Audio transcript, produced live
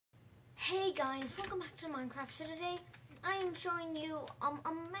Hey guys, welcome back to Minecraft. So today I am showing you a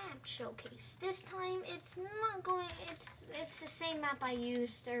map showcase. This time it's not going it's the same map I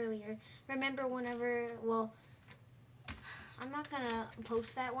used earlier. Remember I'm not gonna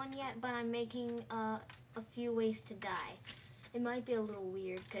post that one yet, but I'm making a few ways to die. It might be a little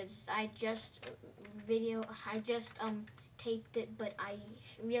weird because I just taped it, but I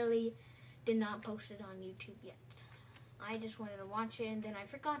really did not post it on YouTube yet. I just wanted to watch it, and then I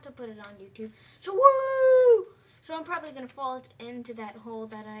forgot to put it on YouTube. So woo! So I'm probably gonna fall into that hole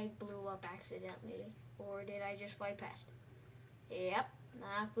that I blew up accidentally, or did I just fly past it? Yep,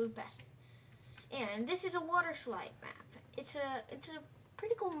 I flew past it. And this is a water slide map. It's a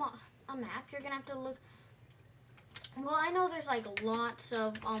pretty cool map. You're gonna have to look. Well, I know there's like lots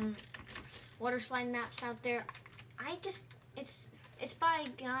of water slide maps out there. It's by a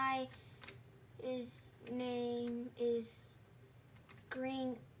guy. His name is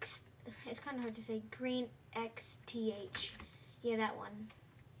Green. It's kind of hard to say. Green XTH. Yeah, that one.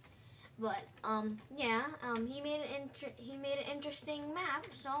 But he made an interesting map,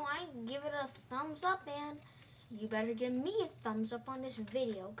 so I give it a thumbs up, and you better give me a thumbs up on this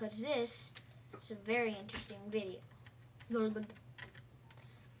video, cause this is a very interesting video.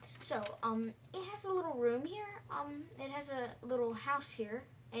 So it has a little room here. It has a little house here,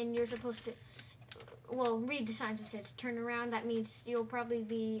 and you're supposed to. Well, read the signs. It says turn around. That means you'll probably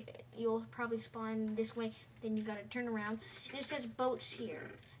spawn this way. Then you gotta turn around. And it says boats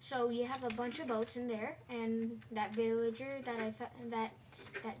here. So you have a bunch of boats in there. And that villager that I thought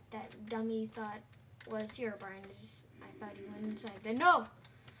that dummy thought was Herobrine is. I thought he went inside. Then no,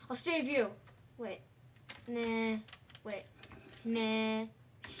 I'll save you. Wait, nah, wait, nah.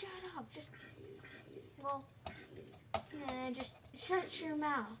 Shut up. Just just shut your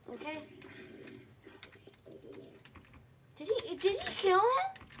mouth, okay? Did he kill him?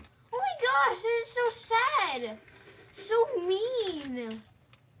 Oh my gosh, this is so sad. So mean.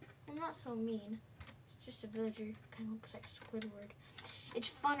 I'm not so mean. It's just a villager. Kind of looks like Squidward. It's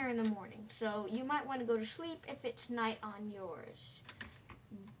funner in the morning, so you might want to go to sleep if it's night on yours.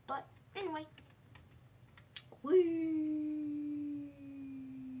 But anyway.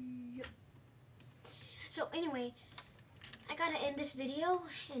 So anyway, I gotta end this video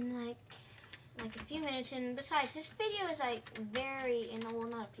in like a few minutes, and besides, this video is like well,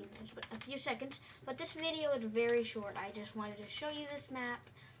 not a few minutes, but a few seconds, but this video is very short. I just wanted to show you this map,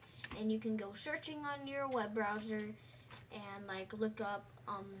 and you can go searching on your web browser and like look up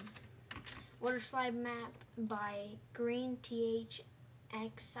water slide map by Green THX.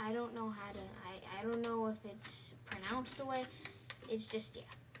 I don't know how to, I don't know if it's pronounced the way, it's just, yeah.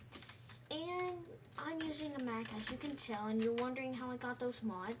 And I'm using a Mac, as you can tell, and you're wondering how I got those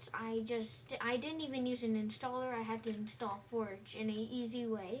mods. I didn't even use an installer. I had to install Forge in an easy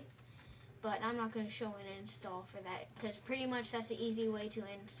way, but I'm not going to show an install for that, because pretty much that's the easy way to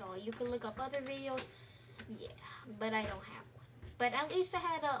install. You can look up other videos, yeah, but I don't have one. But at least I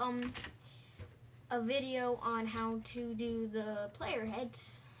had a video on how to do the player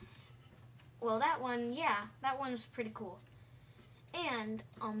heads. Well, that one, yeah, that one's pretty cool. And,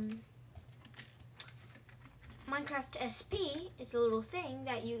 Minecraft SP is a little thing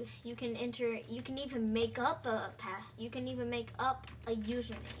that you can enter. You can even make up a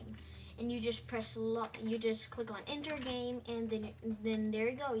username, and you just press you just click on enter game, and then there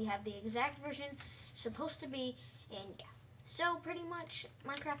you go. You have the exact version supposed to be, and yeah. So pretty much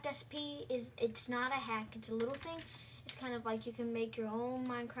Minecraft SP it's not a hack. It's a little thing. It's kind of like you can make your own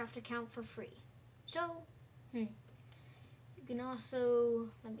Minecraft account for free. So you can also,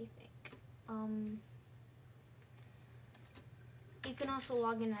 let me think. You can also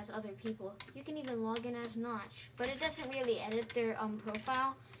log in as other people. You can even log in as Notch, but it doesn't really edit their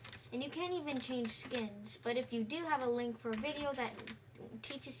profile. And you can't even change skins. But if you do have a link for a video that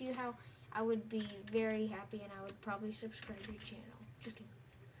teaches you how, I would be very happy, and I would probably subscribe to your channel. Just kidding.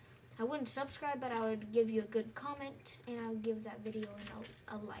 I wouldn't subscribe, but I would give you a good comment, and I would give that video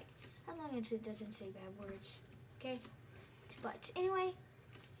a like. As long as it doesn't say bad words. Okay? But anyway,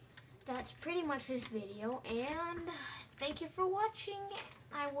 that's pretty much this video, and thank you for watching.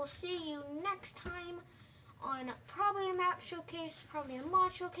 I will see you next time on probably a map showcase, probably a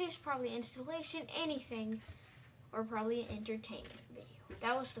mod showcase, probably installation, anything, or probably an entertainment video.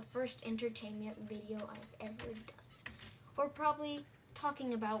 That was the first entertainment video I've ever done. Or probably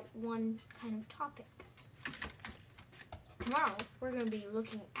talking about one kind of topic. Tomorrow, we're going to be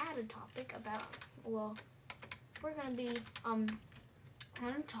looking at a topic about, well, we're going to be on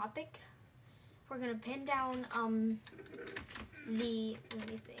a topic. We're going to pin down let me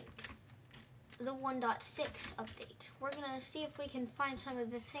think, the 1.6 update. We're gonna see if we can find some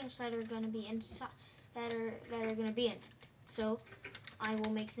of the things that are gonna be inside, that are gonna be in it. So I will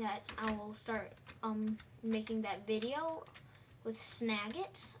make that. I will start making that video with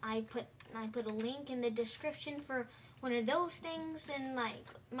Snagit. I put a link in the description for one of those things, and like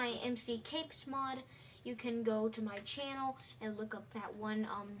my MC Capes mod. You can go to my channel and look up that one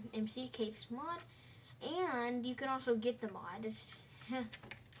MC Capes mod, and you can also get the mod. It's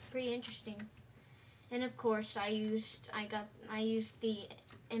pretty interesting. And of course, I used the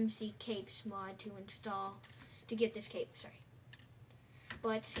MC Capes mod to get this cape. Sorry.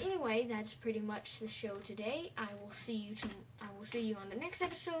 But anyway, that's pretty much the show today. I will see you on the next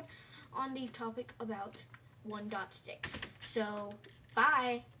episode on the topic about 1.6. So,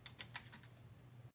 bye.